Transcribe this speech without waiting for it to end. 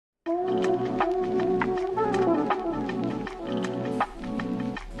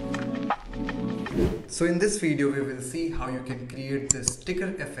So in this video, we will see how you can create this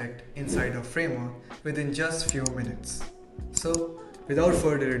sticker effect inside a framer within just few minutes. So without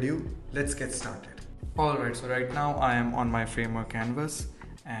further ado, let's get started. Alright, so right now I am on my framer canvas,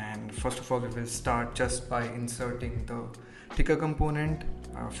 and first of all we will start just by inserting the ticker component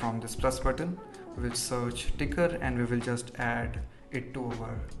from this plus button. We will search ticker and we will just add it to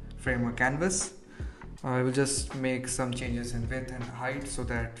our framer canvas. I will just make some changes in width and height so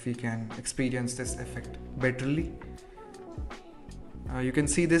that we can experience this effect betterly. You can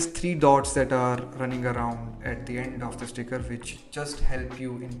see these three dots that are running around at the end of the sticker, which just help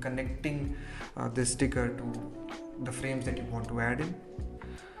you in connecting this sticker to the frames that you want to add in.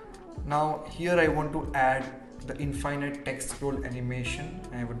 Now here I want to add the infinite text scroll animation.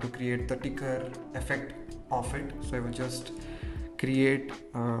 I want to create the ticker effect of it. So I will just create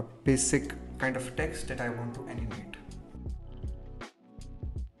a basic kind of text that I want to animate.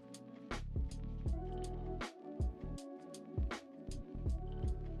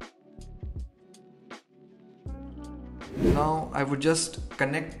 Now I would just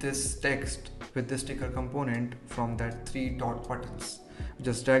connect this text with the sticker component from that three dot buttons.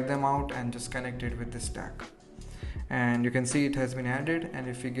 Just drag them out and just connect it with this tag. And you can see it has been added, and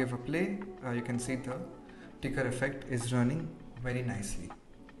if we give a play, you can see the ticker effect is running very nicely.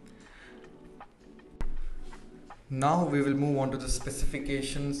 Now we will move on to the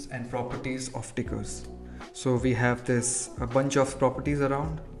specifications and properties of tickers. So we have a bunch of properties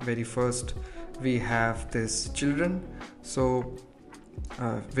around. Very first we have this children. So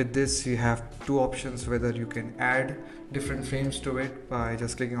with this you have two options, whether you can add different frames to it by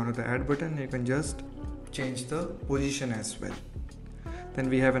just clicking onto the add button. You can just change the position as well. Then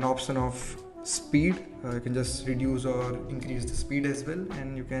we have an option of speed. You can just reduce or increase the speed as well,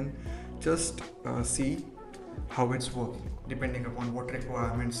 and you can just see how it's working depending upon what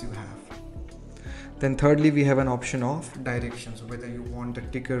requirements you have. Then thirdly we have an option of direction, so whether you want the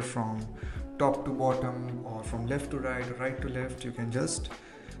ticker from top to bottom or from left to right or right to left, you can just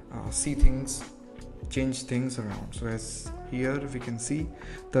see things, change things around. So as here we can see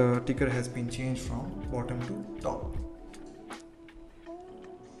the ticker has been changed from bottom to top.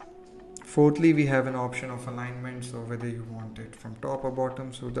 Fourthly, we have an option of alignment, so whether you want it from top or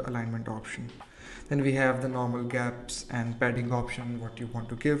bottom, so the alignment option. Then we have the normal gaps and padding option, what you want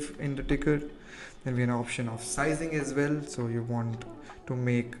to give in the ticker. Then we have an option of sizing as well, so you want to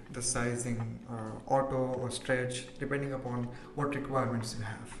make the sizing auto or stretch depending upon what requirements you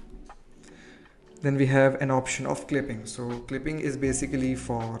have. Then we have an option of clipping. So clipping is basically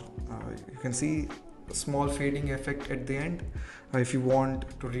for, you can see a small fading effect at the end. If you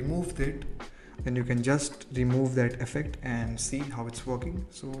want to remove it, then you can just remove that effect and see how it's working.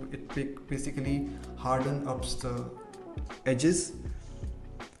 So it basically hardens up the edges,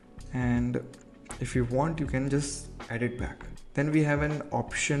 and if you want you can just add it back. Then we have an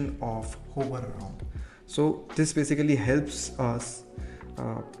option of hover around. So this basically helps us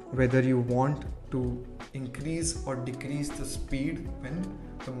whether you want to increase or decrease the speed when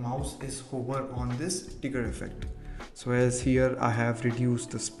the mouse is hover on this ticker effect. So as here I have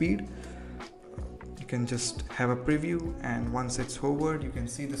reduced the speed. You can just have a preview, and once it's hovered you can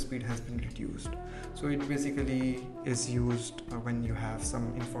see the speed has been reduced. So it basically is used when you have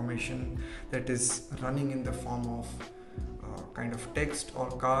some information that is running in the form of kind of text or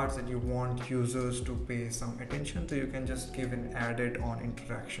cards that you want users to pay some attention, so you can just give an added on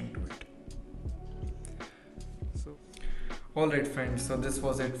interaction to it. Alright friends, so this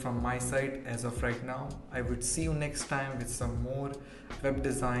was it from my side as of right now. I would see you next time with some more web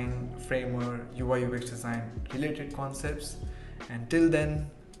design, framer, UI UX design related concepts. And till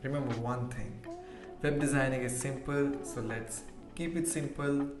then, remember one thing: web designing is simple, so let's keep it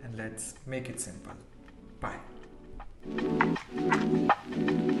simple and let's make it simple. Bye.